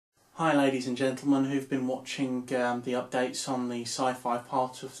Hi ladies and gentlemen who've been watching the updates on the sci-fi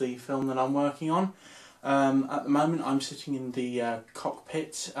part of the film that I'm working on. At the moment I'm sitting in the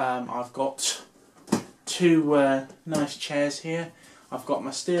cockpit. I've got two nice chairs here. I've got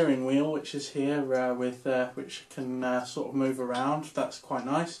my steering wheel, which is here which can sort of move around. That's quite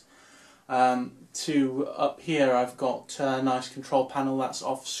nice. Up here I've got a nice control panel that's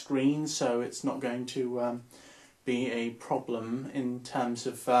off screen, so it's not going to be a problem in terms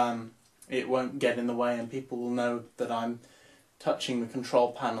of it won't get in the way and people will know that I'm touching the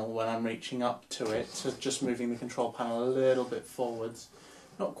control panel when I'm reaching up to it, so just moving the control panel a little bit forwards,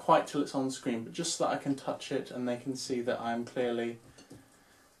 not quite till it's on screen, but just so that I can touch it and they can see that I'm clearly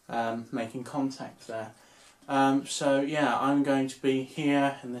making contact there. So yeah, I'm going to be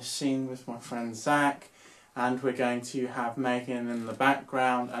here in this scene with my friend Zach, and we're going to have Megan in the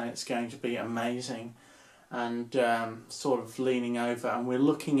background, and it's going to be amazing. And sort of leaning over, and we're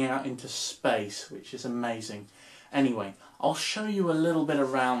looking out into space, which is amazing. Anyway, I'll show you a little bit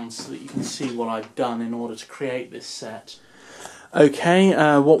around so that you can see what I've done in order to create this set. Okay,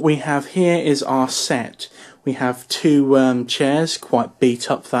 what we have here is our set. We have two chairs, quite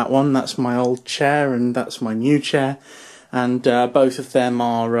beat up, that one. That's my old chair and that's my new chair. And both of them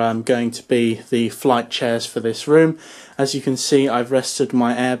are going to be the flight chairs for this room. As you can see, I've rested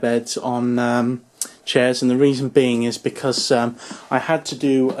my airbeds on chairs, and the reason being is because I had to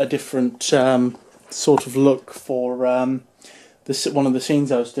do a different sort of look for one of the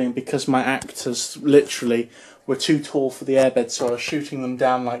scenes I was doing, because my actors literally were too tall for the airbed, so I was shooting them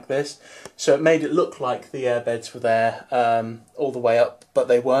down like this, so it made it look like the airbeds were there all the way up, but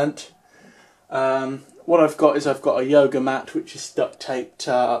they weren't. What I've got is I've got a yoga mat which is duct taped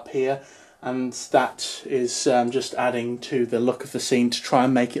up here, and that is just adding to the look of the scene to try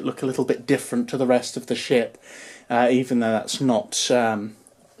and make it look a little bit different to the rest of the ship, even though that's not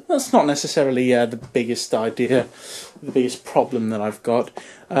necessarily the biggest idea, the biggest problem that I've got.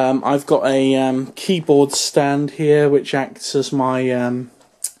 I've got a keyboard stand here which acts as my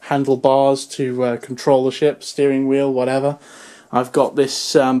handlebars to control the ship, steering wheel, whatever. I've got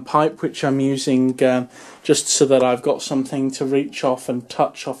this pipe which I'm using just so that I've got something to reach off and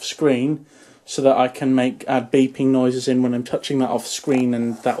touch off screen, so that I can add beeping noises in when I'm touching that off screen,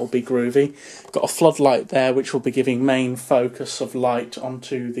 and that will be groovy. Got a floodlight there which will be giving main focus of light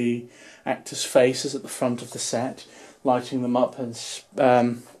onto the actors' faces at the front of the set, lighting them up as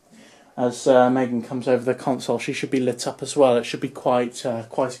Megan comes over the console. She should be lit up as well. It should be quite a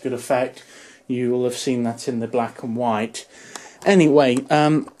good effect. You will have seen that in the black and white. Anyway,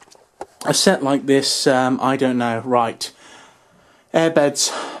 a set like this, I don't know, right.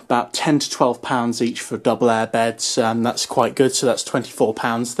 Airbeds, about £10 to £12 each for double airbeds, that's quite good, so that's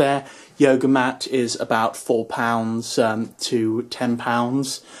 £24 there. Yoga mat is about £4 to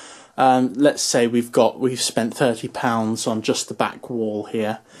 £10. Let's say we've spent £30 on just the back wall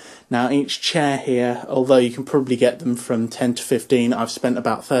here. Now each chair here, although you can probably get them from 10 to 15, I've spent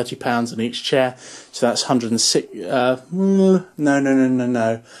about £30 on each chair, so that's 106. No.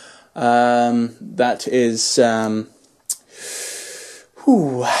 That is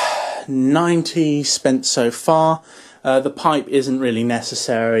 90 spent so far. The pipe isn't really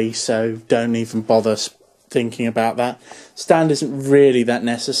necessary, so don't even bother thinking about that. Stand isn't really that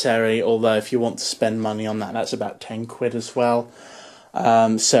necessary, although if you want to spend money on that, that's about 10 quid as well.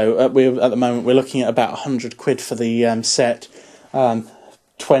 So at the moment we're looking at about 100 quid for the set,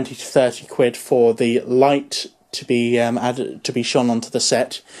 20 to 30 quid for the light to be added, to be shone onto the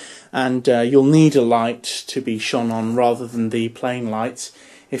set, and you'll need a light to be shone on rather than the plain lights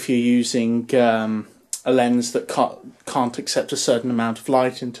if you're using a lens that can't accept a certain amount of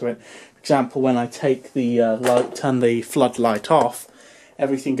light into it. For example, when I take the turn the floodlight off,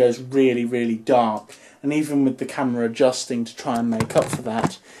 everything goes really dark, and even with the camera adjusting to try and make up for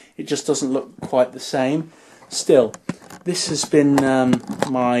that, it just doesn't look quite the same. Still, this has been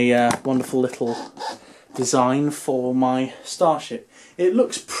my wonderful little design for my starship. It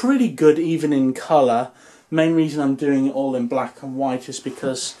looks pretty good even in colour. The main reason I'm doing it all in black and white is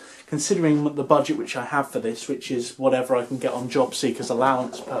because, considering the budget which I have for this, which is whatever I can get on job seekers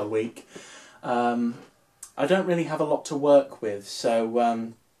allowance per week, I don't really have a lot to work with,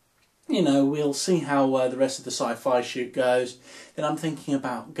 so you know, we'll see how the rest of the sci-fi shoot goes. Then I'm thinking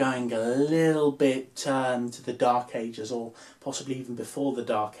about going a little bit to the Dark Ages, or possibly even before the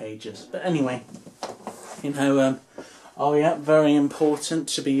Dark Ages. But anyway, you know, oh yeah, very important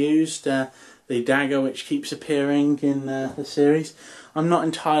to be used, the dagger which keeps appearing in the series. I'm not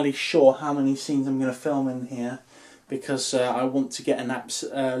entirely sure how many scenes I'm going to film in here, because I want to get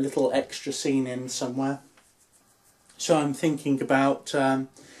a little extra scene in somewhere. So I'm thinking about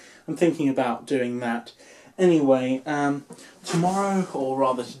I'm thinking about doing that. Anyway, tomorrow, or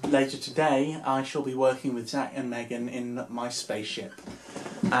rather later today, I shall be working with Zach and Megan in my spaceship.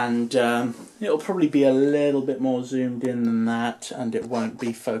 And it'll probably be a little bit more zoomed in than that, and it won't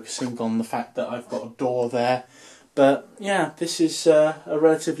be focusing on the fact that I've got a door there. But yeah, this is a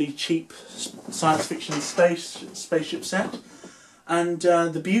relatively cheap science fiction spaceship set. And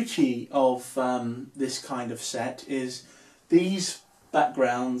the beauty of this kind of set is these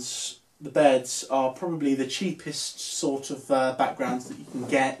backgrounds, the beds, are probably the cheapest sort of backgrounds that you can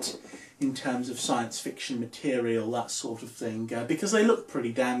get in terms of science fiction material, that sort of thing, because they look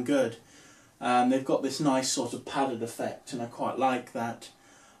pretty damn good. They've got this nice sort of padded effect, and I quite like that.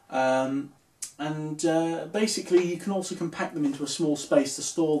 Basically you can also compact them into a small space to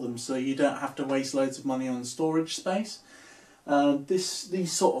store them, so you don't have to waste loads of money on storage space.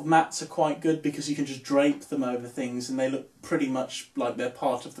 These sort of mats are quite good because you can just drape them over things and they look pretty much like they're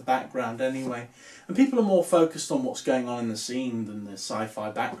part of the background anyway. And people are more focused on what's going on in the scene than the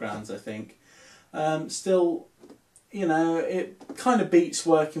sci-fi backgrounds, I think. Still, you know, it kind of beats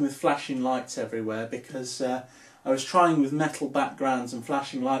working with flashing lights everywhere, because I was trying with metal backgrounds and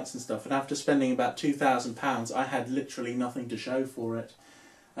flashing lights and stuff, and after spending about £2,000 I had literally nothing to show for it.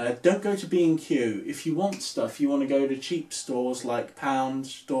 Don't go to B&Q. If you want stuff, you want to go to cheap stores like pound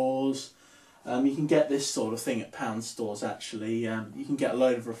stores. You can get this sort of thing at pound stores actually. You can get a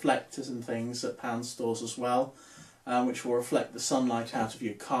load of reflectors and things at pound stores as well, which will reflect the sunlight out of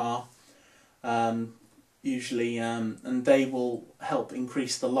your car. Usually, and they will help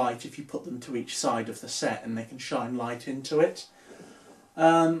increase the light if you put them to each side of the set, and they can shine light into it.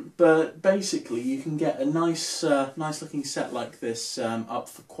 But basically you can get a nice looking set like this up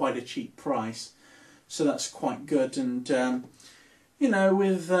for quite a cheap price, so that's quite good. And you know,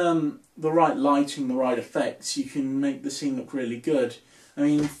 with the right lighting, the right effects, you can make the scene look really good. I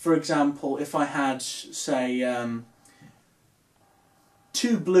mean, for example, if I had, say,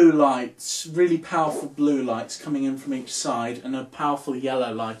 two blue lights, really powerful blue lights coming in from each side, and a powerful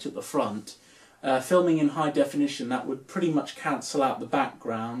yellow light at the front, filming in high definition, that would pretty much cancel out the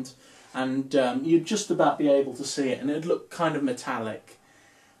background, and you'd just about be able to see it, and it'd look kind of metallic.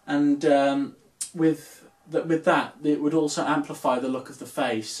 And with that, it would also amplify the look of the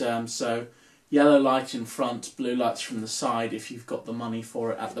face. So yellow light in front, blue lights from the side, if you've got the money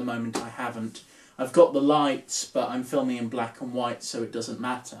for it. At the moment I haven't. I've got the lights, but I'm filming in black and white, so it doesn't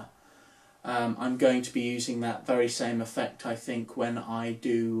matter. I'm going to be using that very same effect, I think, when I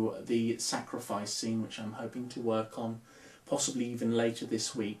do the sacrifice scene, which I'm hoping to work on possibly even later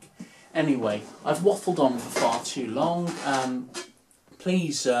this week. Anyway, I've waffled on for far too long.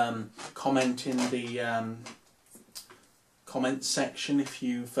 Please comment in the comments section if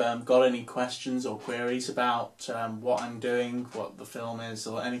you've got any questions or queries about what I'm doing, what the film is,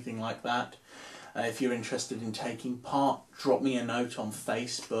 or anything like that. If you're interested in taking part, drop me a note on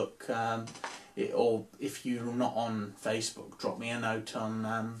Facebook, or if you're not on Facebook, drop me a note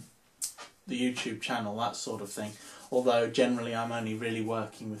on the YouTube channel, that sort of thing. Although generally I'm only really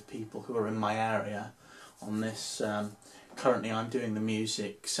working with people who are in my area on this. Currently I'm doing the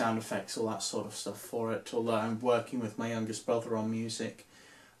music, sound effects, all that sort of stuff for it, although I'm working with my youngest brother on music.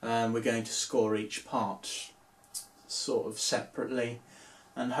 We're going to score each part sort of separately,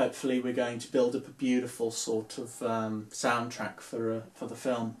 and hopefully we're going to build up a beautiful sort of soundtrack for the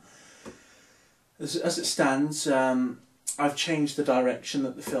film. As it stands, I've changed the direction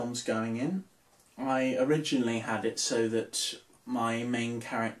that the film's going in. I originally had it so that my main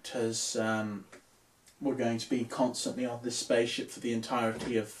characters were going to be constantly on this spaceship for the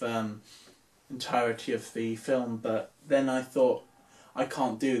entirety of the film, but then I thought I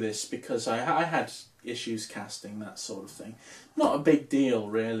can't do this because I had issues casting, that sort of thing. Not a big deal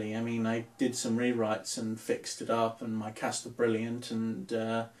really. I mean, I did some rewrites and fixed it up, and my cast were brilliant, and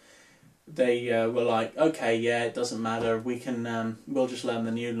they were like, okay, yeah, it doesn't matter, we can we'll just learn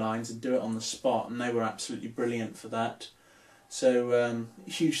the new lines and do it on the spot, and they were absolutely brilliant for that. So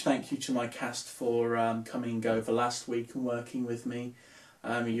huge thank you to my cast for coming over last week and working with me.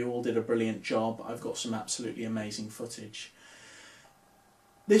 You all did a brilliant job. I've got some absolutely amazing footage.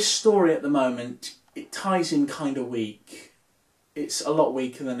 This story at the moment, it ties in kind of weak. It's a lot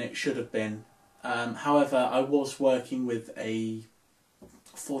weaker than it should have been. However, I was working with a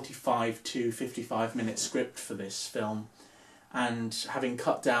 45 to 55 minute script for this film, and having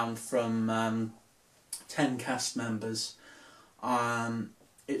cut down from 10 cast members,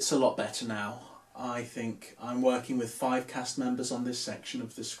 it's a lot better now. I think I'm working with 5 cast members on this section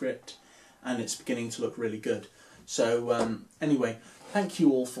of the script, and it's beginning to look really good. So anyway, thank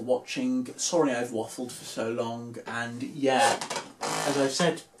you all for watching. Sorry I've waffled for so long, and yeah, as I've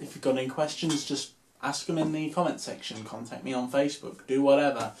said, if you've got any questions, just ask them in the comment section, contact me on Facebook, do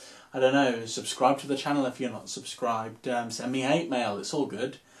whatever. I don't know, subscribe to the channel if you're not subscribed, send me hate mail, it's all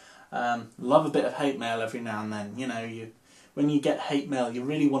good. Love a bit of hate mail every now and then. You know, when you get hate mail, you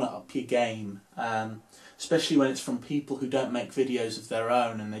really want to up your game, especially when it's from people who don't make videos of their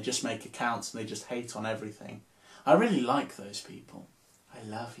own and they just make accounts and they just hate on everything. I really like those people. I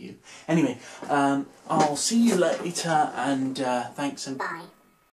love you. Anyway, I'll see you later, and thanks and bye.